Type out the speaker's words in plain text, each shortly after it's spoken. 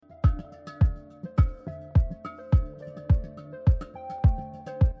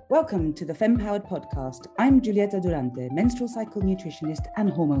Welcome to the Fempowered podcast. I'm Giulietta Durante, menstrual cycle nutritionist and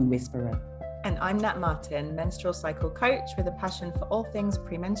hormone whisperer. And I'm Nat Martin, menstrual cycle coach with a passion for all things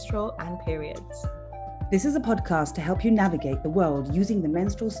premenstrual and periods. This is a podcast to help you navigate the world using the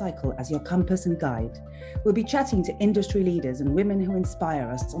menstrual cycle as your compass and guide. We'll be chatting to industry leaders and women who inspire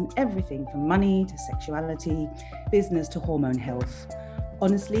us on everything from money to sexuality, business to hormone health.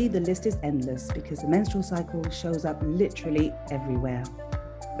 Honestly, the list is endless because the menstrual cycle shows up literally everywhere.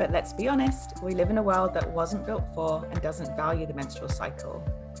 But let's be honest, we live in a world that wasn't built for and doesn't value the menstrual cycle.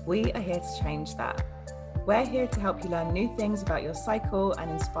 We are here to change that. We're here to help you learn new things about your cycle and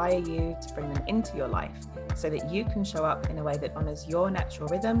inspire you to bring them into your life so that you can show up in a way that honors your natural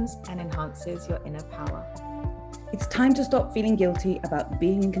rhythms and enhances your inner power. It's time to stop feeling guilty about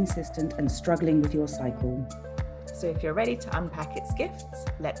being inconsistent and struggling with your cycle. So if you're ready to unpack its gifts,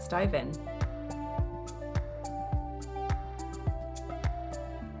 let's dive in.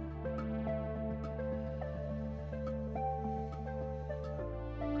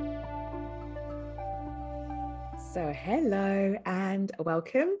 So hello and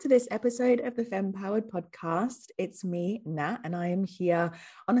welcome to this episode of the Fempowered podcast. It's me, Nat, and I am here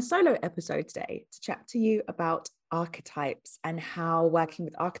on a solo episode today to chat to you about archetypes and how working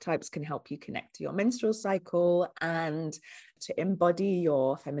with archetypes can help you connect to your menstrual cycle and to embody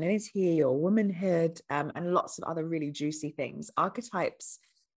your femininity, your womanhood, and lots of other really juicy things. Archetypes,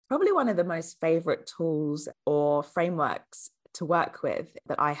 probably one of the most favorite tools or frameworks to work with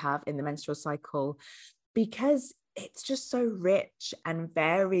that I have in the menstrual cycle, because it's just so rich and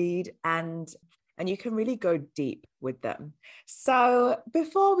varied and you can really go deep with them. So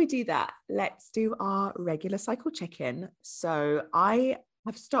before we do that, let's do our regular cycle check-in. So I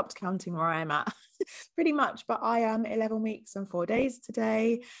have stopped counting where I'm at pretty much, but I am 11 weeks and 4 days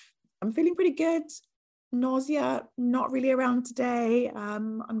today. I'm feeling pretty good. Nausea, not really around today.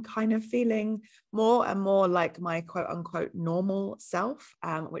 I'm kind of feeling more and more like my quote unquote normal self,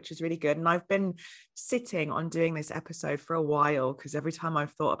 which is really good. And I've been sitting on doing this episode for a while because every time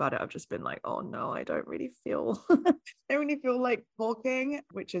I've thought about it, I've just been like, oh no, I don't really feel like talking,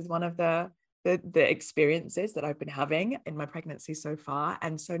 which is one of the experiences that I've been having in my pregnancy so far.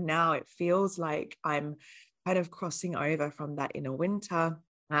 And so now it feels like I'm kind of crossing over from that inner winter.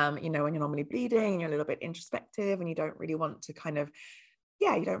 When you're normally bleeding and you're a little bit introspective and you don't really want to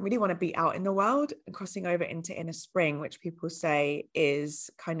you don't really want to be out in the world, and crossing over into inner spring, which people say is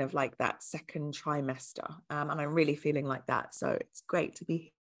kind of like that second trimester. And I'm really feeling like that. So it's great to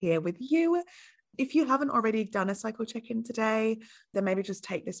be here with you. If you haven't already done a cycle check-in today, then maybe just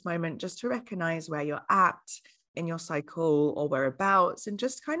take this moment just to recognize where you're at in your cycle or whereabouts, and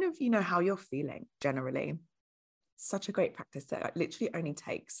just kind of, how you're feeling generally. Such a great practice that literally only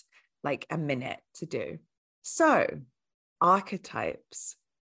takes like a minute to do. So archetypes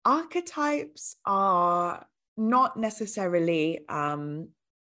are not necessarily,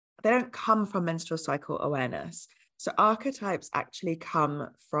 they don't come from menstrual cycle awareness. So archetypes actually come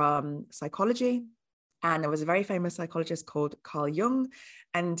from psychology. And there was a very famous psychologist called Carl Jung,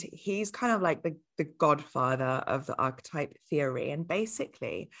 and he's kind of like the godfather of the archetype theory. And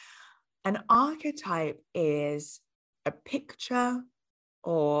basically, an archetype is a picture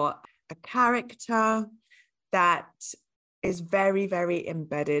or a character that is very, very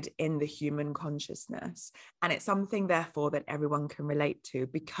embedded in the human consciousness. And it's something, therefore, that everyone can relate to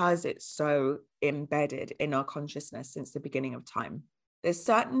because it's so embedded in our consciousness since the beginning of time. There's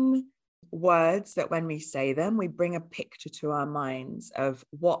certain words that when we say them, we bring a picture to our minds of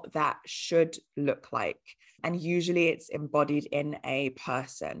what that should look like. And usually it's embodied in a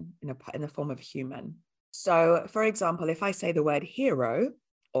person, in the form of a human. So, for example, if I say the word hero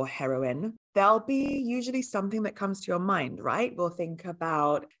or heroine, there'll be usually something that comes to your mind, right? We'll think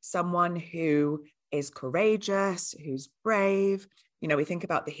about someone who is courageous, who's brave. We think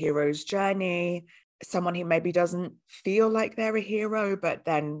about the hero's journey, someone who maybe doesn't feel like they're a hero, but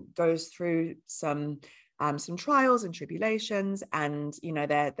then goes through some trials and tribulations, and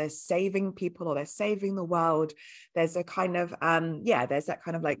they're saving people, or they're saving the world. There's a kind of there's that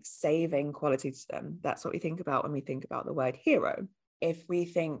kind of like saving quality to them. That's what we think about when we think about the word hero. If we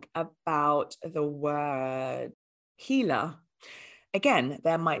think about the word healer, again,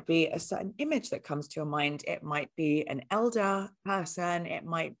 there might be a certain image that comes to your mind. It might be an elder person, it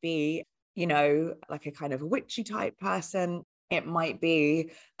might be like a kind of witchy type person. It might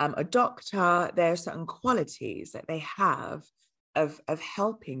be a doctor. There are certain qualities that they have of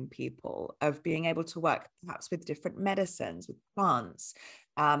helping people, of being able to work perhaps with different medicines, with plants,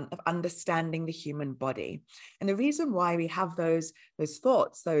 of understanding the human body. And the reason why we have those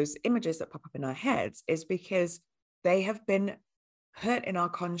thoughts, those images that pop up in our heads, is because they have been put in our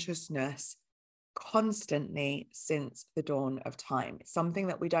consciousness constantly since the dawn of time. It's something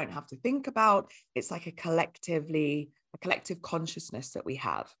that we don't have to think about. It's like a collective consciousness that we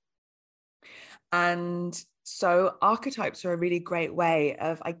have. And so archetypes are a really great way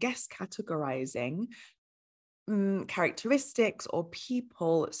of, I guess, categorizing characteristics or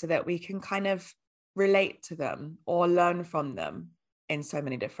people so that we can kind of relate to them or learn from them in so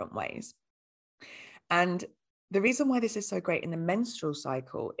many different ways. And the reason why this is so great in the menstrual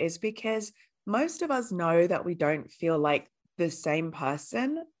cycle is because most of us know that we don't feel like the same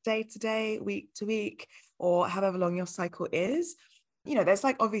person day to day, week to week, or however long your cycle is. You know, there's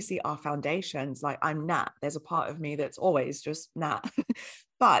like obviously our foundations, like I'm Nat. There's a part of me that's always just Nat.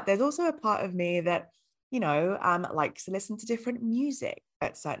 But there's also a part of me that, you know, likes to listen to different music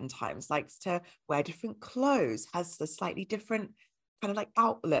at certain times, likes to wear different clothes, has a slightly different kind of like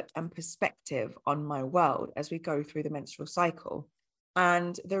outlook and perspective on my world as we go through the menstrual cycle.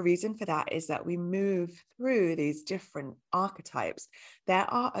 And the reason for that is that we move through these different archetypes. There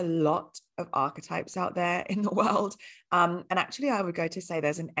are a lot of archetypes out there in the world. And actually, I would go to say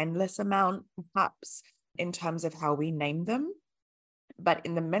there's an endless amount, perhaps, in terms of how we name them. But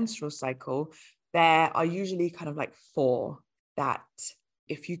in the menstrual cycle, there are usually kind of like 4 that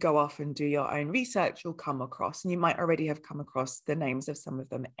if you go off and do your own research, you'll come across, and you might already have come across the names of some of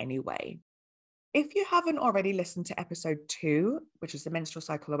them anyway. If you haven't already listened to episode 2, which is the menstrual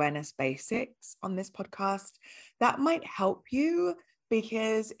cycle awareness basics on this podcast, that might help you,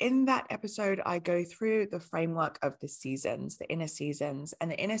 because in that episode, I go through the framework of the seasons, the inner seasons, and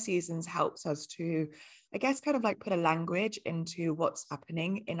the inner seasons helps us to, I guess, kind of like put a language into what's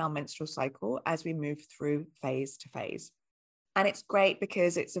happening in our menstrual cycle as we move through phase to phase. And it's great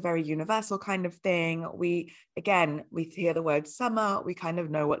because it's a very universal kind of thing. We hear the word summer, we kind of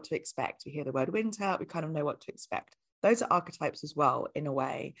know what to expect. We hear the word winter, we kind of know what to expect. Those are archetypes as well, in a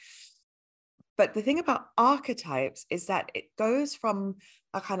way. But the thing about archetypes is that it goes from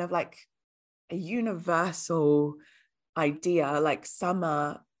a kind of like a universal idea, like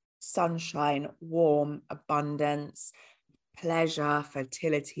summer, sunshine, warm, abundance, pleasure,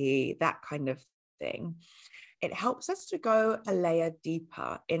 fertility, that kind of thing. It helps us to go a layer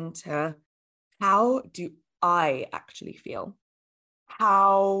deeper into how do I actually feel?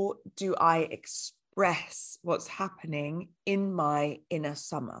 How do I express what's happening in my inner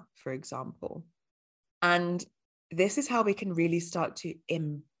summer, for example? And this is how we can really start to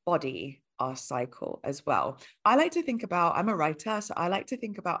embody our cycle as well. I'm a writer, so I like to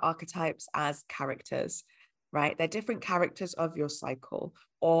think about archetypes as characters, right? They're different characters of your cycle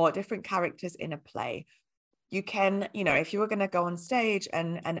or different characters in a play. You can, if you were going to go on stage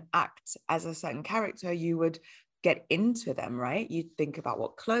and act as a certain character, you would get into them, right? You'd think about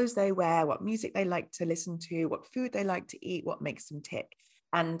what clothes they wear, what music they like to listen to, what food they like to eat, what makes them tick.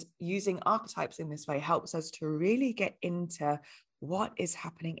 And using archetypes in this way helps us to really get into what is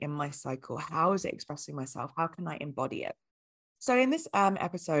happening in my cycle. How is it expressing myself? How can I embody it? So in this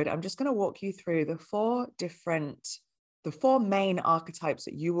episode, I'm just going to walk you through the 4 main archetypes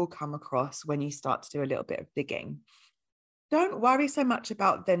that you will come across when you start to do a little bit of digging. Don't worry so much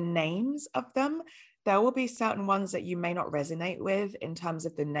about the names of them. There will be certain ones that you may not resonate with in terms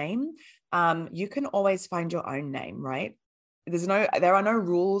of the name. You can always find your own name, right? There are no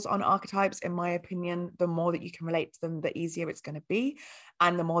rules on archetypes, in my opinion. The more that you can relate to them, the easier it's going to be.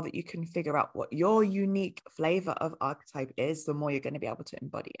 And the more that you can figure out what your unique flavor of archetype is, the more you're going to be able to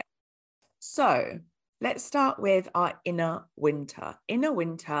embody it. So let's start with our inner winter. Inner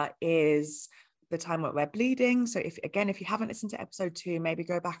winter is the time where we're bleeding. So if you haven't listened to episode 2, maybe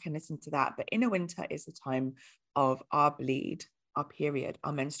go back and listen to that. But inner winter is the time of our bleed, our period,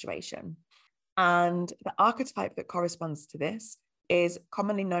 our menstruation. And the archetype that corresponds to this is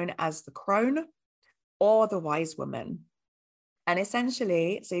commonly known as the crone or the wise woman. And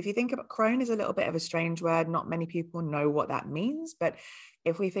essentially, so if you think about, crone is a little bit of a strange word. Not many people know what that means. But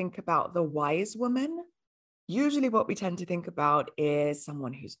if we think about the wise woman, usually what we tend to think about is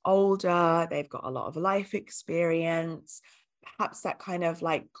someone who's older, they've got a lot of life experience, perhaps that kind of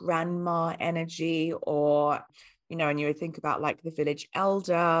like grandma energy, or, and you would think about like the village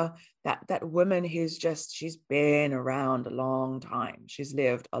elder, that woman she's been around a long time. She's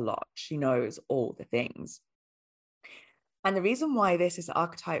lived a lot. She knows all the things. And the reason why this is the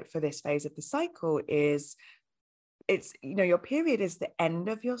archetype for this phase of the cycle is your period is the end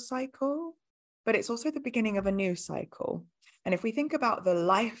of your cycle, but it's also the beginning of a new cycle. And if we think about the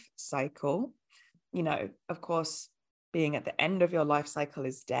life cycle, of course, being at the end of your life cycle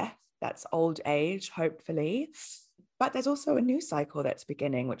is death. That's old age, hopefully. But there's also a new cycle that's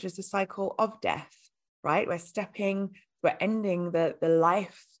beginning, which is the cycle of death, right? We're stepping We're ending the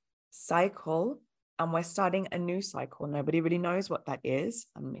life cycle and we're starting a new cycle. Nobody really knows what that is.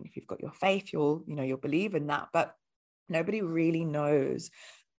 I mean, if you've got your faith, you'll believe in that, but nobody really knows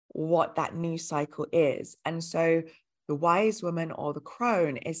what that new cycle is. And so the wise woman or the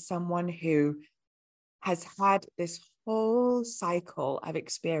crone is someone who has had this whole cycle of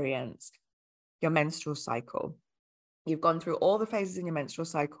experience, your menstrual cycle. You've gone through all the phases in your menstrual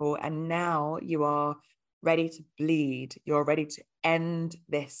cycle, and now you are ready to bleed. You're ready to end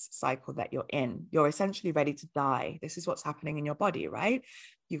this cycle that you're in. You're essentially ready to die. This is what's happening in your body, right?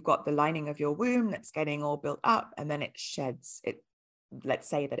 You've got the lining of your womb that's getting all built up, and then it sheds. Let's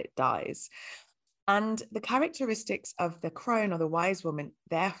say that it dies. And the characteristics of the crone or the wise woman,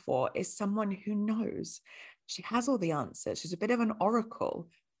 therefore, is someone who knows. She has all the answers. She's a bit of an oracle.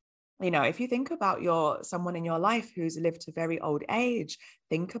 If you think about someone in your life who's lived to very old age,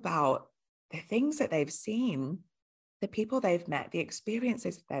 think about the things that they've seen, the people they've met, the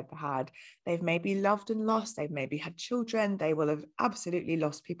experiences they've had. They've maybe loved and lost. They've maybe had children. They will have absolutely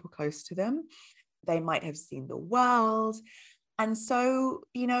lost people close to them. They might have seen the world. And so,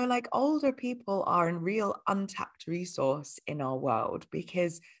 like older people are a real untapped resource in our world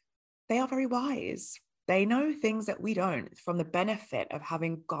because they are very wise. They know things that we don't, from the benefit of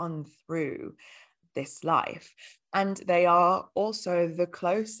having gone through this life. And they are also the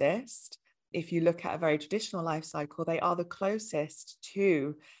closest, if you look at a very traditional life cycle, they are the closest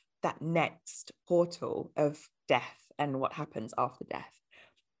to that next portal of death and what happens after death.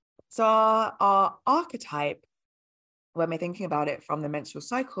 So our archetype, when we're thinking about it from the menstrual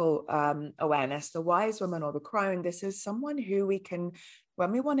cycle awareness, the wise woman or the crone, this is someone who we can,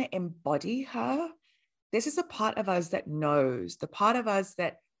 when we want to embody her, this is a part of us that knows, the part of us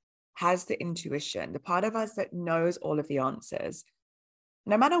that has the intuition, the part of us that knows all of the answers.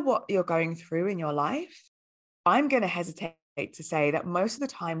 No matter what you're going through in your life, I'm going to hesitate to say that most of the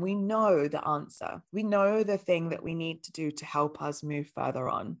time we know the answer. We know the thing that we need to do to help us move further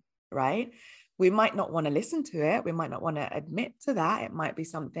on, right? We might not want to listen to it. We might not want to admit to that. It might be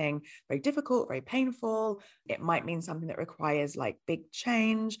something very difficult, very painful. It might mean something that requires like big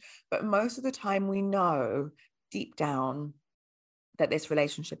change. But most of the time we know deep down that this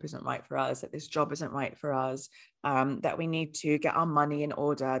relationship isn't right for us, that this job isn't right for us, that we need to get our money in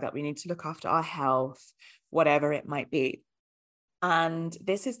order, that we need to look after our health, whatever it might be. And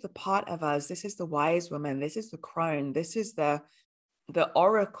this is the part of us, this is the wise woman, this is the crone, this is the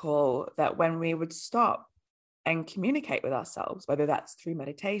oracle that when we would stop and communicate with ourselves, whether that's through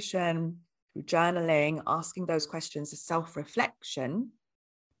meditation, through journaling, asking those questions of self-reflection,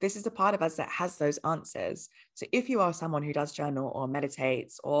 this is the part of us that has those answers. So if you are someone who does journal or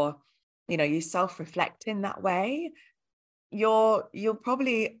meditates, or you self-reflect in that way, you'll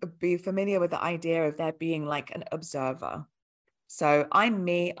probably be familiar with the idea of there being like an observer. So I'm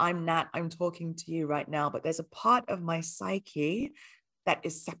me, I'm Nat, I'm talking to you right now, but there's a part of my psyche that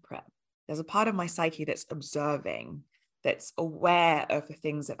is separate. There's a part of my psyche that's observing, that's aware of the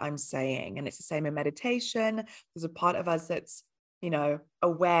things that I'm saying. And it's the same in meditation. There's a part of us that's,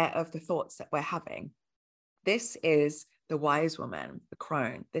 aware of the thoughts that we're having. This is the wise woman, the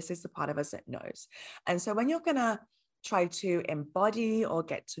crone. This is the part of us that knows. And so when you're going to try to embody or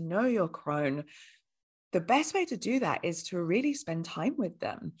get to know your crone, the best way to do that is to really spend time with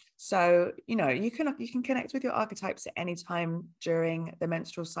them. So, you can connect with your archetypes at any time during the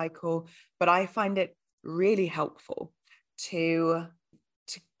menstrual cycle, but I find it really helpful to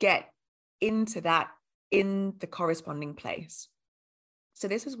get into that in the corresponding place. So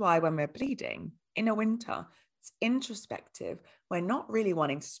this is why when we're bleeding in a winter, it's introspective. We're not really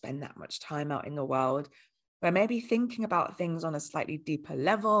wanting to spend that much time out in the world. We're maybe thinking about things on a slightly deeper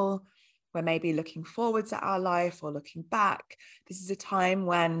level. We're maybe looking forwards at our life or looking back. This is a time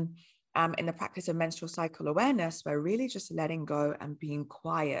when, in the practice of menstrual cycle awareness, we're really just letting go and being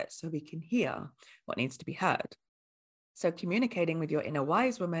quiet so we can hear what needs to be heard. So communicating with your inner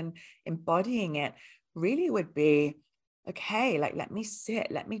wise woman, embodying it, really would be, okay, like, let me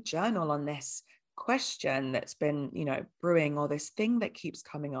sit, let me journal on this question that's been, brewing, or this thing that keeps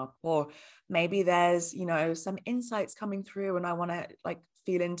coming up, or maybe there's, some insights coming through and I want to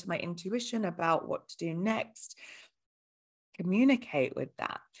feel into my intuition about what to do next. Communicate with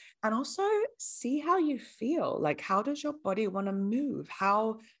that. And also see how you feel. Like, how does your body want to move?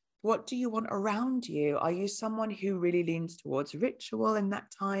 What do you want around you? Are you someone who really leans towards ritual in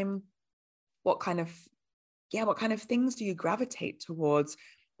that time? What kind of things do you gravitate towards?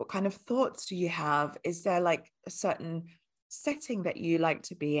 What kind of thoughts do you have? Is there like a certain setting that you like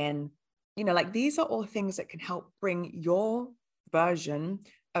to be in? These are all things that can help bring your version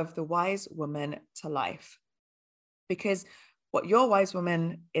of the wise woman to life. Because what your wise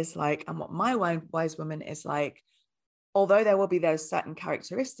woman is like and what my wise woman is like, although there will be those certain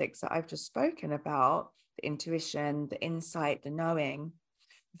characteristics that I've just spoken about, the intuition, the insight, the knowing,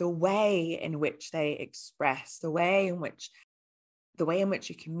 the way in which they express, the way in which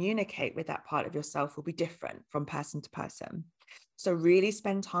you communicate with that part of yourself will be different from person to person. So really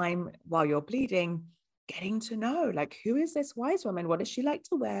spend time while you're bleeding getting to know, like, who is this wise woman? What does she like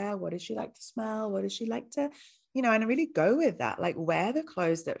to wear? What does she like to smell? What does she like to, and really go with that. Like, wear the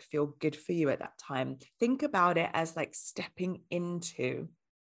clothes that feel good for you at that time. Think about it as like stepping into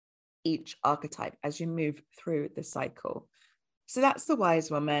each archetype as you move through the cycle. So that's the wise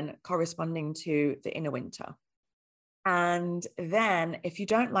woman corresponding to the inner winter. And then if you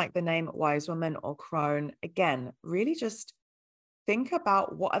don't like the name wise woman or crone, again, really just think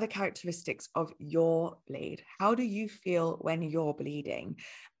about what are the characteristics of your bleed. How do you feel when you're bleeding?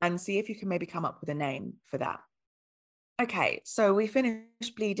 And see if you can maybe come up with a name for that. Okay, so we finish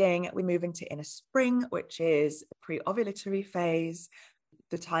bleeding. We move into inner spring, which is the pre-ovulatory phase,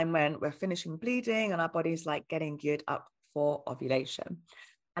 the time when we're finishing bleeding and our body's like getting geared up for ovulation.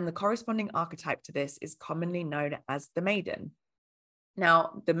 And the corresponding archetype to this is commonly known as the maiden.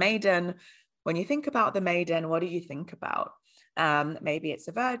 Now, the maiden, when you think about the maiden, what do you think about? Maybe it's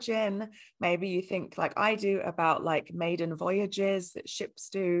a virgin. Maybe you think, like I do, about like maiden voyages that ships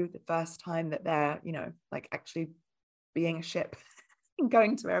do the first time that they're, like actually being a ship and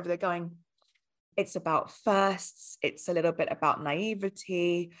going to wherever they're going. It's about firsts. It's a little bit about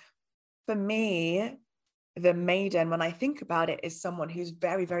naivety. For me, the maiden, when I think about it, is someone who's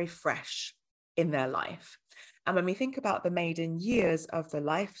very, very fresh in their life. And when we think about the maiden years of the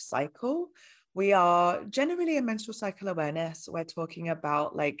life cycle, we are generally in menstrual cycle awareness. We're talking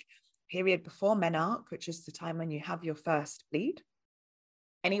about like period before menarche, which is the time when you have your first bleed,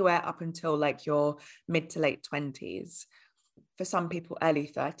 anywhere up until like your mid to late 20s. For some people,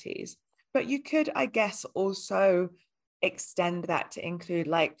 early 30s. But you could, I guess, also extend that to include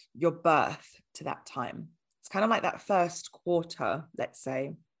like your birth to that time. It's kind of like that first quarter, let's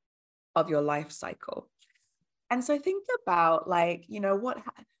say, of your life cycle. And so think about like,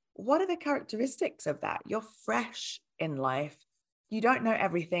 what are the characteristics of that? You're fresh in life. You don't know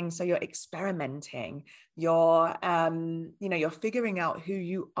everything. So you're experimenting. You're figuring out who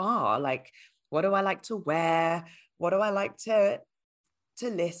you are. Like, what do I like to wear? What do I like to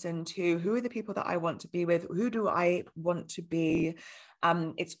listen to? Who are the people that I want to be with? Who do I want to be?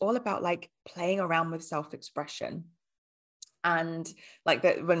 It's all about like playing around with self-expression. And like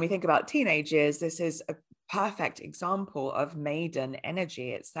that, when we think about teenagers, this is a perfect example of maiden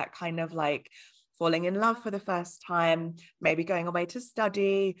energy. It's that kind of like falling in love for the first time, maybe going away to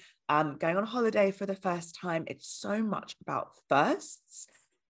study, going on holiday for the first time. It's so much about firsts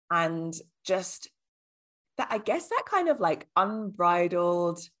and just that, I guess, that kind of like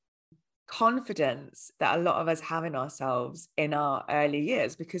unbridled confidence that a lot of us have in ourselves in our early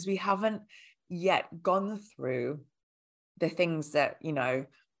years, because we haven't yet gone through the things that,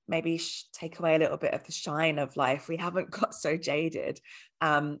 maybe take away a little bit of the shine of life. We haven't got so jaded.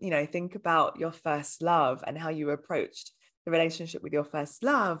 Think about your first love and how you approached the relationship with your first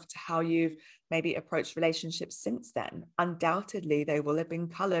love to how you've maybe approached relationships since then. Undoubtedly, they will have been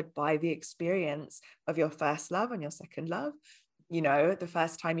colored by the experience of your first love and your second love. The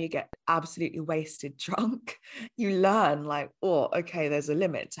first time you get absolutely wasted drunk, you learn like, oh, okay, there's a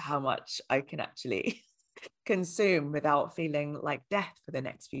limit to how much I can actually consume without feeling like death for the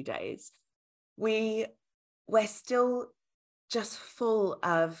next few days. We're still just full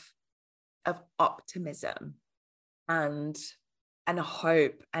of optimism and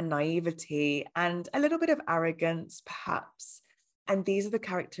hope and naivety and a little bit of arrogance, perhaps. And these are the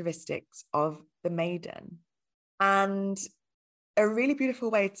characteristics of the maiden. And a really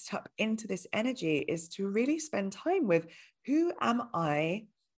beautiful way to tap into this energy is to really spend time with, who am I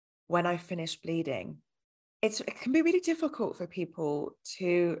when I finish bleeding? It can be really difficult for people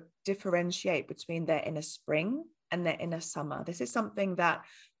to differentiate between their inner spring and their inner summer. This is something that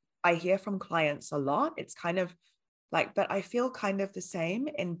I hear from clients a lot. It's kind of like, but I feel kind of the same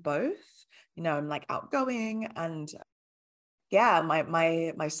in both. I'm like outgoing and yeah,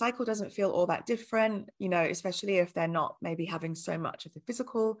 my cycle doesn't feel all that different, especially if they're not maybe having so much of the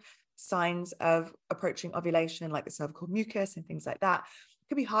physical signs of approaching ovulation, like the cervical mucus and things like that. It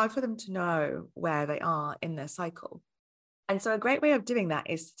could be hard for them to know where they are in their cycle. And so a great way of doing that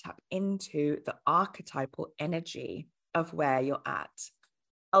is to tap into the archetypal energy of where you're at.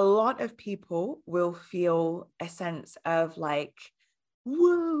 A lot of people will feel a sense of like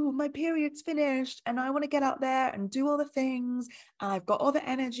woo, my period's finished and I want to get out there and do all the things. And I've got all the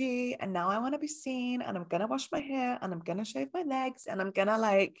energy and now I want to be seen and I'm going to wash my hair and I'm going to shave my legs and I'm going to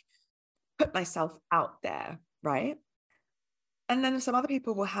like put myself out there, right? And then some other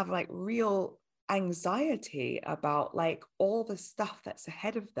people will have like real anxiety about like all the stuff that's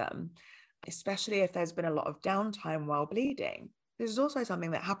ahead of them, especially if there's been a lot of downtime while bleeding. This is also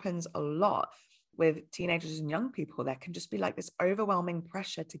something that happens a lot with teenagers and young people. There can just be like this overwhelming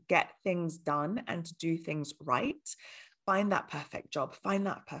pressure to get things done and to do things right. Find that perfect job, find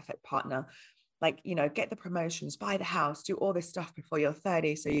that perfect partner, like, you know, get the promotions, buy the house, do all this stuff before you're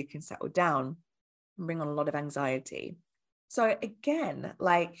 30 so you can settle down and bring on a lot of anxiety. So again,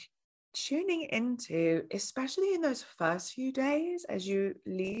 like tuning into, especially in those first few days as you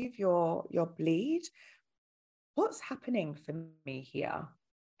leave your bleed, what's happening for me here?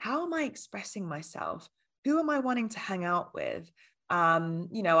 How am I expressing myself? Who am I wanting to hang out with?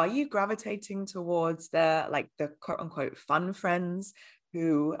 You know, are you gravitating towards the like the quote unquote fun friends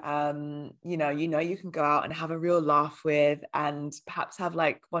who you know you can go out and have a real laugh with and perhaps have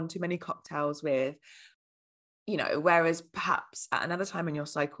like one too many cocktails with, you know, whereas perhaps at another time in your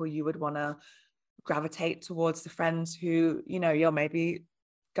cycle you would want to gravitate towards the friends who, you know, you're maybe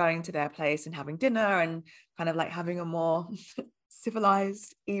going to their place and having dinner and kind of like having a more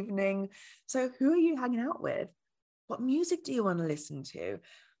civilized evening. So who are you hanging out with? What music do you want to listen to?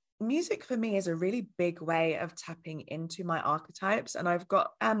 Music for me is a really big way of tapping into my archetypes, and I've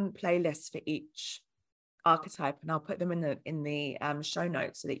got playlists for each archetype, and I'll put them in the show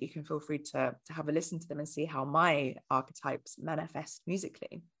notes so that you can feel free to have a listen to them and see how my archetypes manifest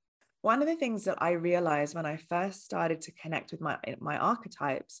musically. One of the things that I realized when I first started to connect with my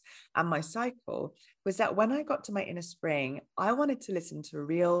archetypes and my cycle was that when I got to my inner spring, I wanted to listen to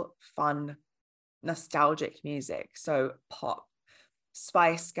real fun, nostalgic music. So pop,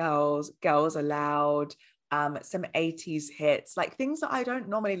 Spice Girls, Girls Aloud, some 80s hits, like things that I don't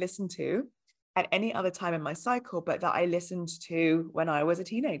normally listen to at any other time in my cycle, but that I listened to when I was a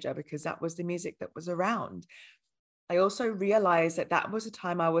teenager because that was the music that was around. I also realized that that was a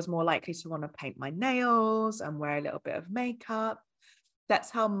time I was more likely to want to paint my nails and wear a little bit of makeup.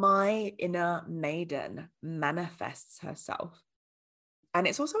 That's how my inner maiden manifests herself. And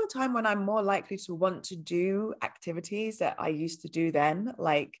it's also a time when I'm more likely to want to do activities that I used to do then,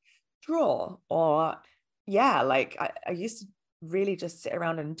 like draw or, yeah, like I used to really just sit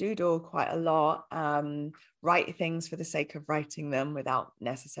around and doodle quite a lot, write things for the sake of writing them without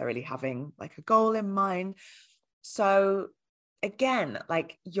necessarily having like a goal in mind. So again,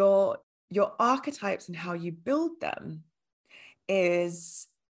 like your archetypes and how you build them is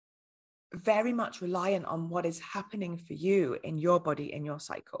very much reliant on what is happening for you in your body, in your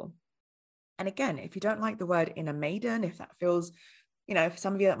cycle. And again, if you don't like the word inner maiden, if that feels, you know, for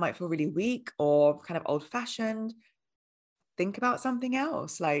some of you that might feel really weak or kind of old fashioned, think about something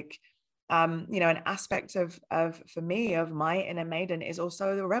else. Like, you know, an aspect of for me, of my inner maiden is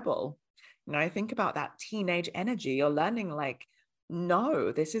also the rebel. You know, I think about that teenage energy. You're learning like,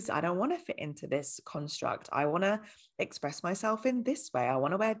 no, I don't want to fit into this construct. I want to express myself in this way. I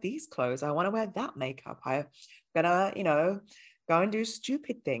want to wear these clothes. I want to wear that makeup. I'm gonna, you know, go and do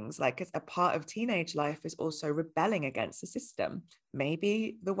stupid things. Like it's a part of teenage life is also rebelling against the system.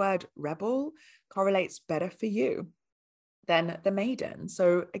 Maybe the word rebel correlates better for you than the maiden.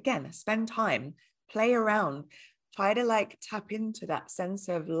 So again, spend time, play around, try to like tap into that sense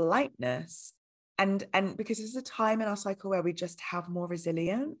of lightness. And because it's a time in our cycle where we just have more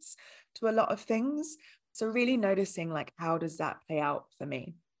resilience to a lot of things. So really noticing like, how does that play out for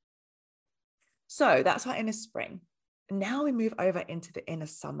me? So that's our inner spring. Now we move over into the inner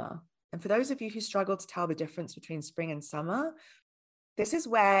summer. And for those of you who struggle to tell the difference between spring and summer, this is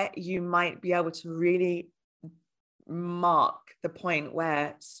where you might be able to really mark the point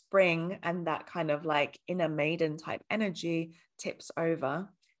where spring and that kind of like inner maiden type energy tips over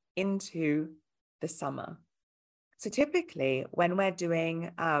into the summer. So typically when we're doing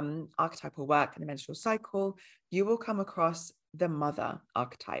archetypal work in the menstrual cycle, you will come across the mother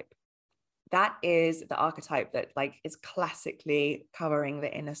archetype. That is the archetype that like is classically covering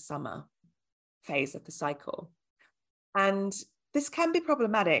the inner summer phase of the cycle. And this can be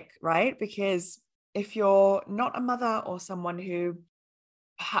problematic, right? Because if you're not a mother or someone who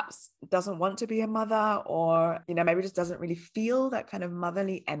perhaps doesn't want to be a mother, or, you know, maybe just doesn't really feel that kind of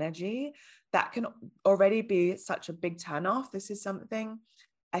motherly energy, that can already be such a big turnoff. This is something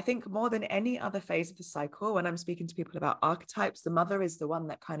I think more than any other phase of the cycle, when I'm speaking to people about archetypes, the mother is the one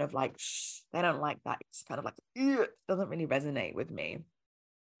that kind of like, they don't like that. It's kind of like, it doesn't really resonate with me.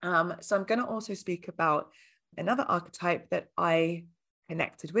 So I'm going to also speak about another archetype that I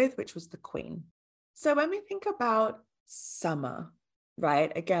connected with, which was the queen. So when we think about summer,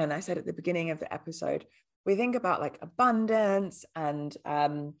 right? Again, I said at the beginning of the episode, we think about like abundance and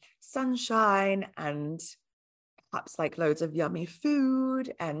sunshine and perhaps like loads of yummy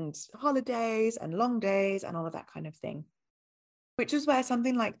food and holidays and long days and all of that kind of thing, which is where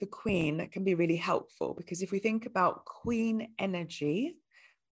something like the queen can be really helpful. Because if we think about queen energy,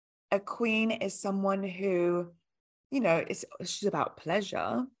 a queen is someone who, she's about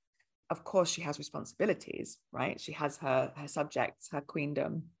pleasure. Of course, she has responsibilities, right? She has her subjects, her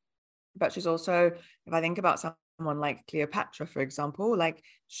queendom. But she's also, if I think about someone like Cleopatra, for example, like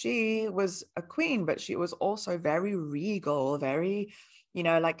she was a queen, but she was also very regal, very,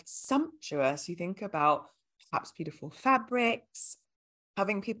 like sumptuous. You think about perhaps beautiful fabrics,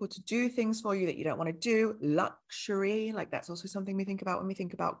 having people to do things for you that you don't want to do, luxury, like that's also something we think about when we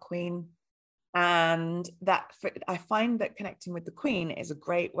think about queen. And I find that connecting with the queen is a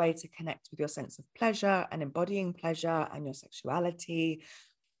great way to connect with your sense of pleasure and embodying pleasure and your sexuality,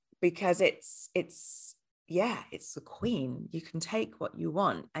 because it's the queen. You can take what you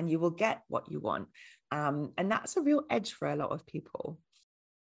want and you will get what you want. And that's a real edge for a lot of people.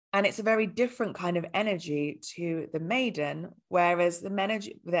 And it's a very different kind of energy to the maiden, whereas the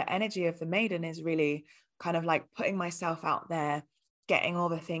energy of the maiden is really kind of like putting myself out there, getting all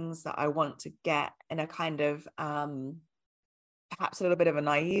the things that I want to get in a kind of perhaps a little bit of a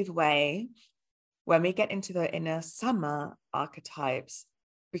naive way. When we get into the inner summer archetypes,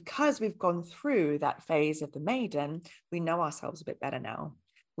 because we've gone through that phase of the maiden, we know ourselves a bit better now.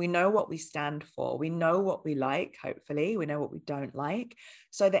 We know what we stand for. We know what we like, hopefully. We know what we don't like.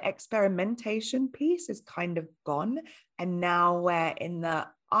 So the experimentation piece is kind of gone. And now we're in the,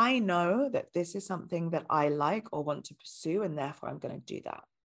 I know that this is something that I like or want to pursue, and therefore I'm going to do that.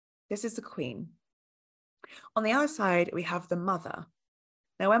 This is the queen. On the other side, we have the mother.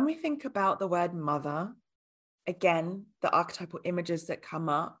 Now, when we think about the word mother, again, the archetypal images that come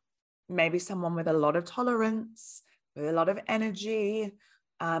up, maybe someone with a lot of tolerance, with a lot of energy,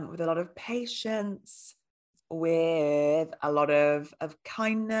 with a lot of patience, with a lot of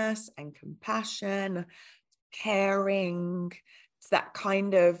kindness and compassion, caring. It's that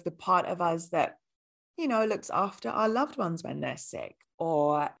kind of the part of us that, looks after our loved ones when they're sick.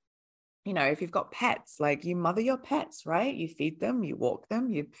 Or, if you've got pets, like you mother your pets, right? You feed them, you walk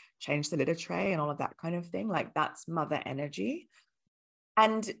them, you change the litter tray and all of that kind of thing. Like that's mother energy.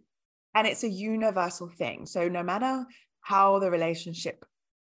 And it's a universal thing. So no matter how the relationship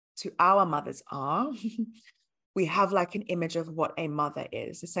to our mothers are, we have like an image of what a mother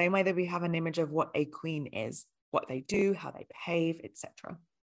is, the same way that we have an image of what a queen is, what they do, how they behave, etc.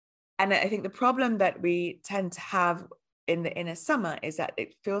 And I think the problem that we tend to have in the inner summer is that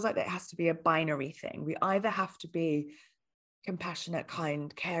it feels like it has to be a binary thing. We either have to be compassionate,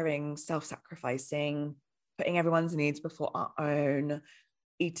 kind, caring, self-sacrificing, putting everyone's needs before our own,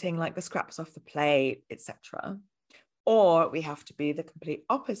 eating like the scraps off the plate, etc. Or we have to be the complete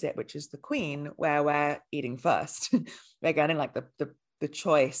opposite, which is the queen, where we're eating first. We're getting like the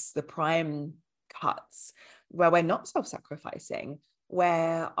choice, the prime cuts, where we're not self-sacrificing,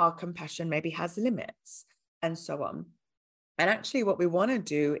 where our compassion maybe has limits, and so on. And actually what we want to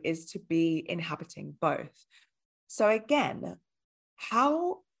do is to be inhabiting both. So again,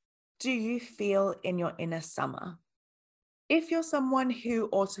 how do you feel in your inner summer? If you're someone who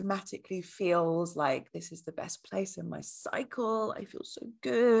automatically feels like this is the best place in my cycle, I feel so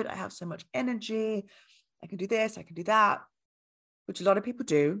good, I have so much energy, I can do this, I can do that, which a lot of people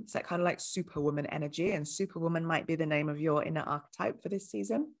do. It's that kind of like superwoman energy, and superwoman might be the name of your inner archetype for this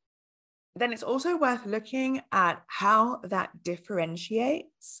season. Then it's also worth looking at how that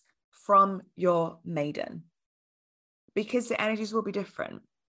differentiates from your maiden, because the energies will be different.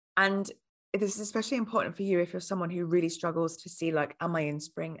 And this is especially important for you if you're someone who really struggles to see, like, am I in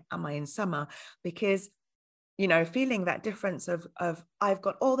spring? Am I in summer? Because, feeling that difference of I've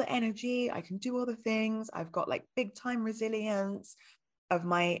got all the energy, I can do all the things, I've got like big time resilience of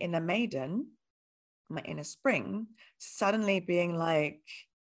my inner maiden, my inner spring, suddenly being like,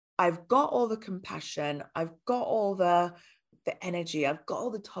 I've got all the compassion, I've got all the energy, I've got all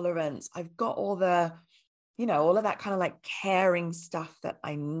the tolerance, I've got all the, all of that kind of like caring stuff that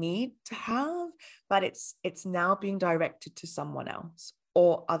I need to have, but it's now being directed to someone else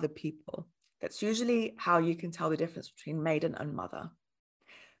or other people. That's usually how you can tell the difference between maiden and mother.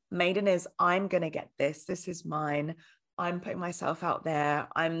 Maiden is, I'm going to get this. This is mine. I'm putting myself out there.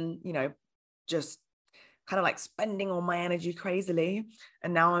 I'm, just kind of like spending all my energy crazily.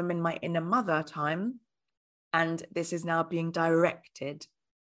 And now I'm in my inner mother time. And this is now being directed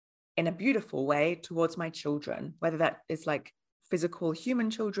in a beautiful way towards my children, whether that is like physical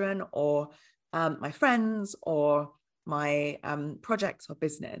human children, or my friends, or my projects or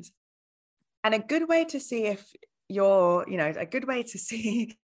business. And a good way to see if you're, a good way to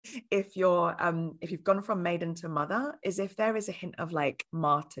see if you're, if you've gone from maiden to mother is if there is a hint of like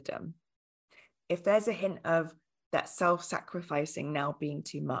martyrdom. If there's a hint of that self-sacrificing now being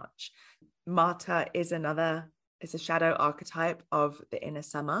too much. Martyr is a shadow archetype of the inner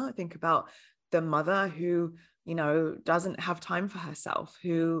summer. Think about the mother who, doesn't have time for herself,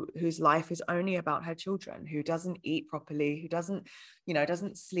 whose life is only about her children, who doesn't eat properly, who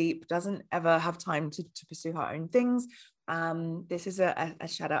doesn't sleep, doesn't ever have time to pursue her own things. This is a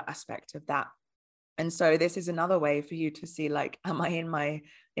shadow aspect of that. And so this is another way for you to see, like, am I in my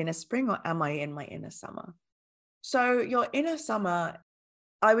inner spring or am I in my inner summer? So your inner summer,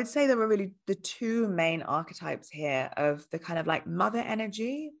 I would say there were really the two main archetypes here of the kind of like mother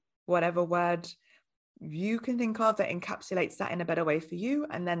energy, whatever word you can think of that encapsulates that in a better way for you,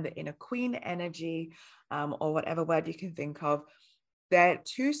 and then the inner queen energy, or whatever word you can think of. They're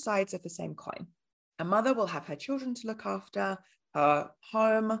two sides of the same coin. A mother will have her children to look after, her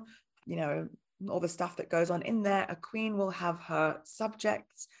home, all the stuff that goes on in there. A queen will have her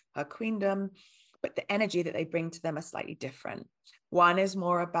subjects, her queendom, but the energy that they bring to them are slightly different. One is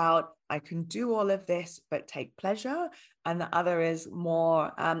more about, I can do all of this, but take pleasure. And the other is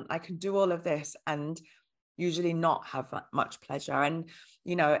more, I can do all of this and usually not have much pleasure. And,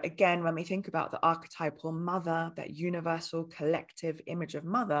 again, when we think about the archetypal mother, that universal collective image of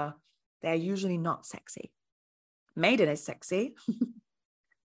mother, they're usually not sexy. Maiden is sexy,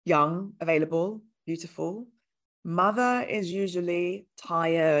 young, available, beautiful. Mother is usually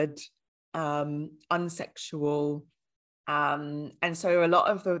tired, unsexual. And so a lot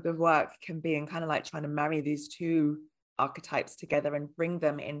of the work can be in kind of like trying to marry these two archetypes together and bring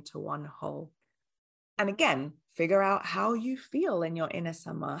them into one whole. And again, figure out how you feel in your inner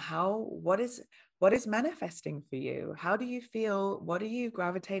summer. What is manifesting for you? How do you feel? What are you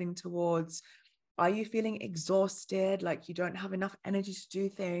gravitating towards? Are you feeling exhausted? Like you don't have enough energy to do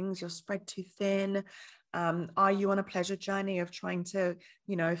things? You're spread too thin? Are you on a pleasure journey of trying to,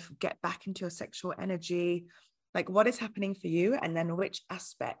 get back into your sexual energy? Like, what is happening for you? And then which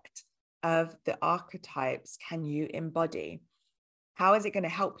aspect of the archetypes can you embody? How is it going to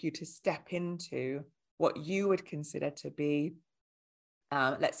help you to step into what you would consider to be,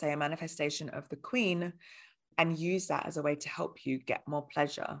 let's say, a manifestation of the queen, and use that as a way to help you get more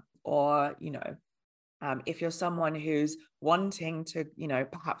pleasure? Or, if you're someone who's wanting to,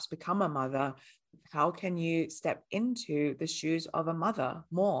 perhaps become a mother, how can you step into the shoes of a mother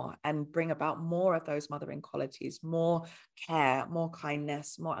more and bring about more of those mothering qualities, more care, more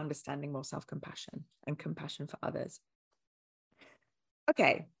kindness, more understanding, more self-compassion and compassion for others?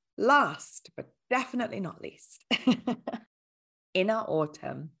 Okay, last but definitely not least, inner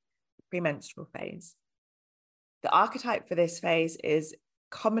autumn, premenstrual phase. The archetype for this phase is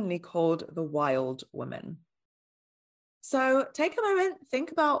commonly called the wild woman. So take a moment,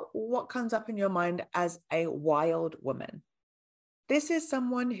 think about what comes up in your mind as a wild woman. This is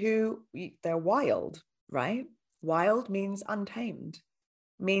someone who, they're wild, right? Wild means untamed,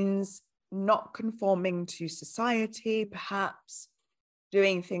 means not conforming to society, perhaps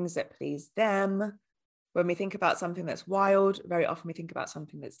doing things that please them. When we think about something that's wild, very often we think about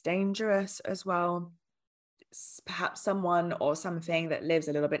something that's dangerous as well. Perhaps someone or something that lives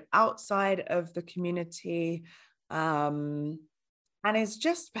a little bit outside of the community, and is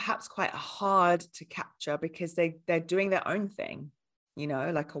just perhaps quite hard to capture because they're doing their own thing.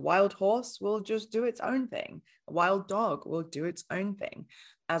 Like a wild horse will just do its own thing. A wild dog will do its own thing,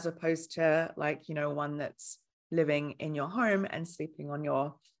 as opposed to like, one that's living in your home and sleeping on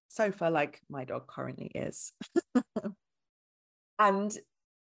your sofa like my dog currently is. And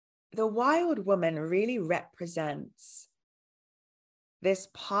the wild woman really represents this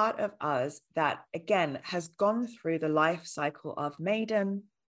part of us that, again, has gone through the life cycle of maiden,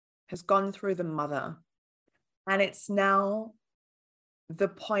 has gone through the mother, and it's now the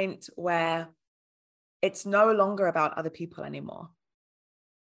point where it's no longer about other people anymore,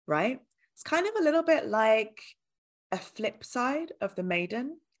 right? It's kind of a little bit like a flip side of the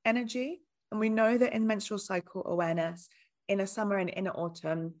maiden energy. And we know that in menstrual cycle awareness, inner summer and inner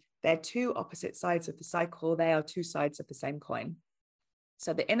autumn, they're two opposite sides of the cycle. They are two sides of the same coin.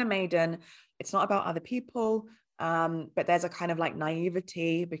 So the inner maiden, it's not about other people, but there's a kind of like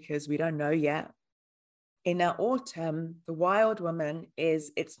naivety because we don't know yet. Inner autumn, the wild woman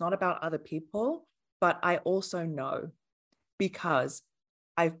it's not about other people, but I also know because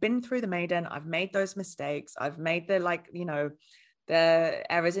I've been through the maiden, I've made those mistakes, I've made the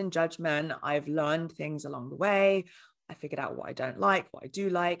errors in judgment, I've learned things along the way, I figured out what I don't like, what I do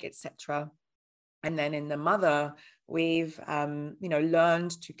like, etc. And then in the mother, we've,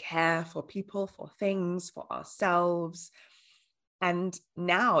 learned to care for people, for things, for ourselves. And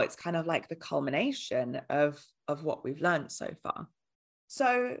now it's kind of like the culmination of what we've learned so far.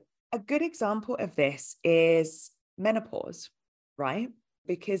 So a good example of this is menopause, right?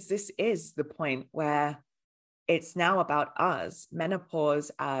 Because this is the point where it's now about us. Menopause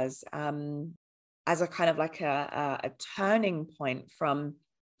as a kind of like a turning point from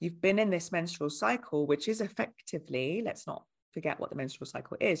you've been in this menstrual cycle, which is effectively, let's not forget what the menstrual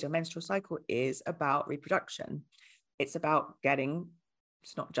cycle is. Your menstrual cycle is about reproduction. It's about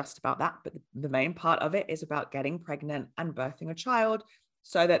it's not just about that, but the main part of it is about getting pregnant and birthing a child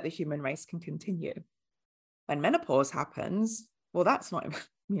so that the human race can continue. When menopause happens, well, that's not,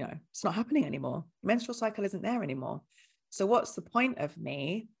 it's not happening anymore. Menstrual cycle isn't there anymore. So what's the point of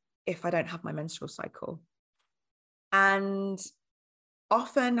me if I don't have my menstrual cycle? And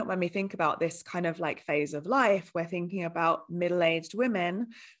often when we think about this kind of like phase of life, we're thinking about middle-aged women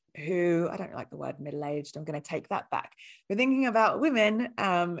who, I don't like the word middle-aged, I'm going to take that back. We're thinking about women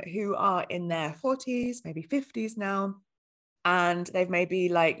who are in their 40s, maybe 50s now, and they've maybe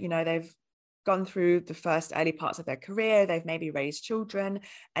they've gone through the first early parts of their career, they've maybe raised children,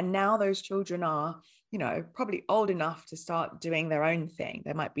 and now those children are, probably old enough to start doing their own thing.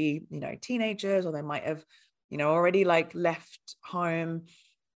 They might be, teenagers, or they might have, already like left home.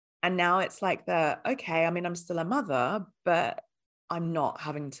 And now it's like okay, I mean, I'm still a mother, but I'm not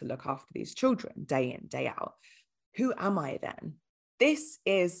having to look after these children day in, day out. Who am I then? This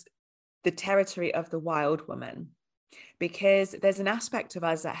is the territory of the wild woman, because there's an aspect of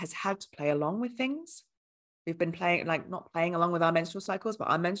us that has had to play along with things. We've been not playing along with our menstrual cycles, but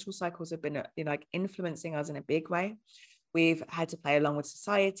our menstrual cycles have been influencing us in a big way. We've had to play along with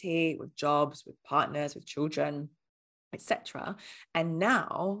society, with jobs, with partners, with children, etc. And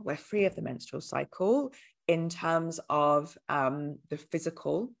now we're free of the menstrual cycle in terms of the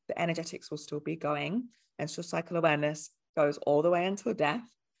physical. The energetics will still be going. Menstrual cycle awareness goes all the way until death,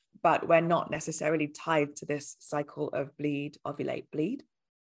 but we're not necessarily tied to this cycle of bleed, ovulate, bleed.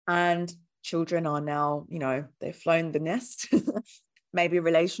 And children are now, they've flown the nest. Maybe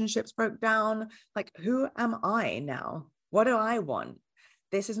relationships broke down. Like, who am I now? What do I want?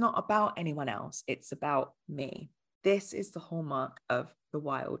 This is not about anyone else. It's about me. This is the hallmark of the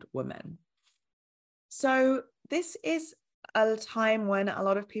wild woman. So this is a time when a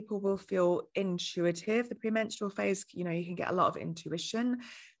lot of people will feel intuitive. The premenstrual phase, you can get a lot of intuition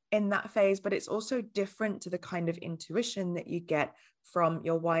in that phase, but it's also different to the kind of intuition that you get from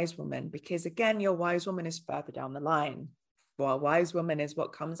your wise woman, because again, your wise woman is further down the line. Well, wise woman is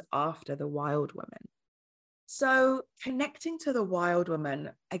what comes after the wild woman. So connecting to the wild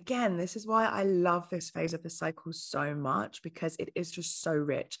woman, again, this is why I love this phase of the cycle so much, because it is just so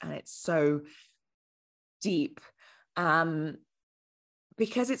rich and it's so deep,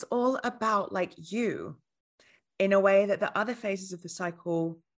 because it's all about like you in a way that the other phases of the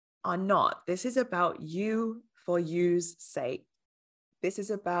cycle are not. This is about you for you's sake. This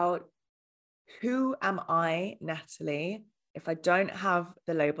is about, who am I, Natalie, if I don't have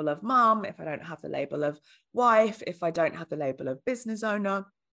the label of mom, if I don't have the label of wife, if I don't have the label of business owner?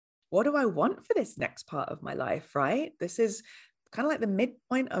 What do I want for this next part of my life, right? This is kind of like the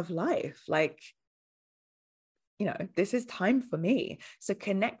midpoint of life. Like, this is time for me. So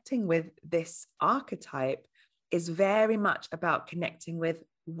connecting with this archetype is very much about connecting with,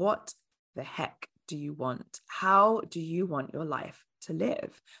 what the heck do you want? How do you want your life to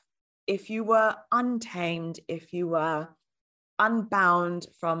live? If you were untamed, if you were unbound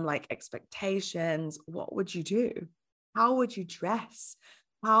from like expectations, what would you do? How would you dress?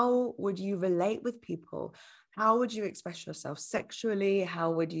 How would you relate with people? How would you express yourself sexually?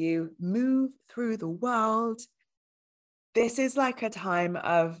 How would you move through the world? This is like a time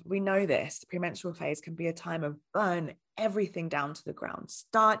of, we know this, the premenstrual phase can be a time of burn everything down to the ground,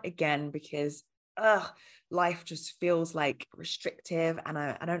 start again, because life just feels like restrictive, and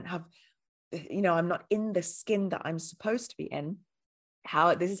I don't have, I'm not in the skin that I'm supposed to be in.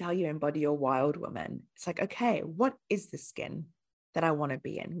 This is how you embody your wild woman. It's like, okay, what is the skin that I want to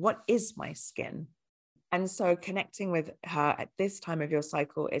be in? What is my skin? And so connecting with her at this time of your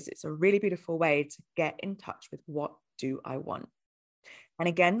cycle it's a really beautiful way to get in touch with, what do I want? And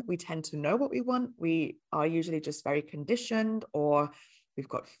again, we tend to know what we want. We are usually just very conditioned, or we've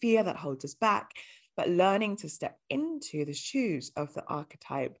got fear that holds us back. But learning to step into the shoes of the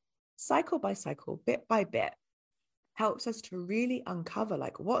archetype, cycle by cycle, bit by bit, helps us to really uncover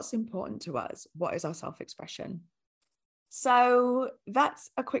like what's important to us, what is our self-expression. So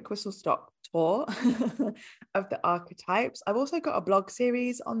that's a quick whistle stop tour of the archetypes. I've also got a blog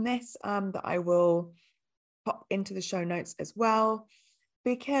series on this that I will pop into the show notes as well,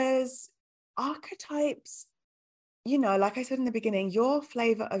 because archetypes, you know, like I said in the beginning, your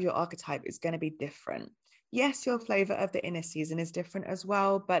flavor of your archetype is going to be different. Yes, your flavor of the inner season is different as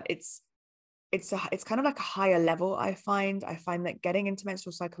well, but it's kind of like a higher level. I find that getting into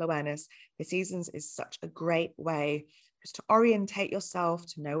menstrual cycle awareness, the seasons, is such a great way just to orientate yourself,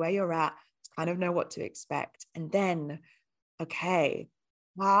 to know where you're at, to kind of know what to expect. And then, okay,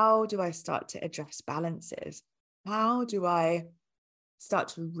 how do I start to address balances? How do I start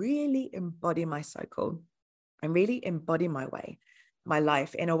to really embody my cycle and really embody my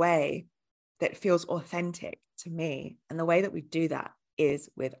life in a way that feels authentic to me? And the way that we do that is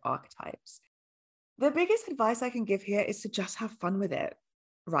with archetypes. The biggest advice I can give here is to just have fun with it,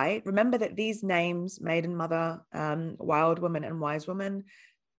 right? Remember that these names, Maiden, Mother, Wild Woman, and Wise Woman,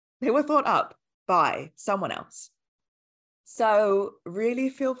 they were thought up by someone else. So really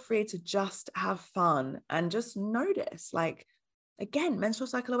feel free to just have fun and just notice, like, again, menstrual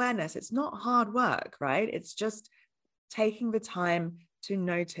cycle awareness, it's not hard work, right? It's just taking the time to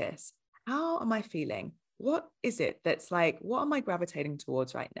notice, how am I feeling? What is it that's like, what am I gravitating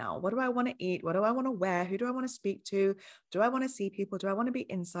towards right now? What do I want to eat? What do I want to wear? Who do I want to speak to? Do I want to see people? Do I want to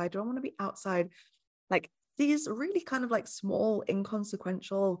be inside? Do I want to be outside? Like, these really kind of like small,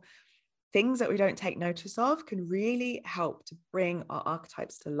 inconsequential things that we don't take notice of can really help to bring our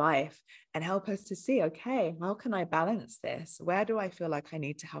archetypes to life and help us to see, okay, how can I balance this? Where do I feel like I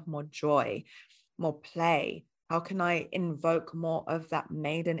need to have more joy, more play? How can I invoke more of that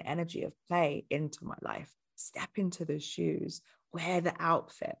maiden energy of play into my life? Step into the shoes, wear the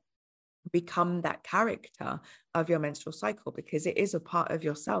outfit, become that character of your menstrual cycle, because it is a part of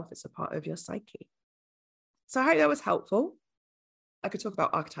yourself. It's a part of your psyche. So I hope that was helpful. I could talk about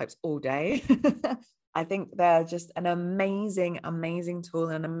archetypes all day. I think they're just an amazing, amazing tool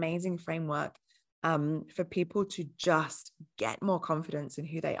and an amazing framework for people to just get more confidence in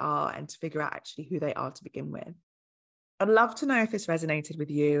who they are and to figure out actually who they are to begin with. I'd love to know if this resonated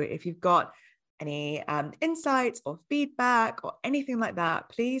with you. If you've got any insights or feedback or anything like that,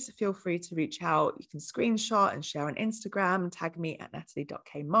 please feel free to reach out. You can screenshot and share on Instagram, tag me at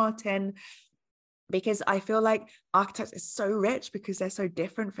natalie.kmartin, because I feel like archetypes is so rich because they're so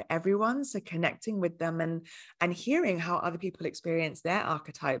different for everyone. So connecting with them and hearing how other people experience their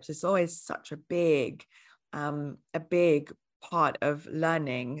archetypes is always such a big part of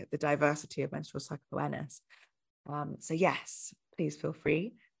learning the diversity of menstrual cycle awareness. So yes, please feel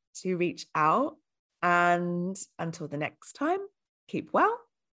free to reach out. And until the next time, keep well.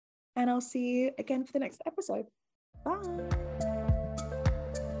 And I'll see you again for the next episode. Bye.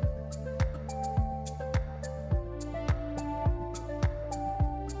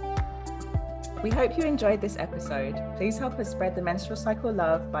 We hope you enjoyed this episode. Please help us spread the menstrual cycle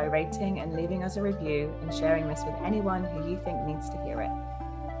love by rating and leaving us a review and sharing this with anyone who you think needs to hear it.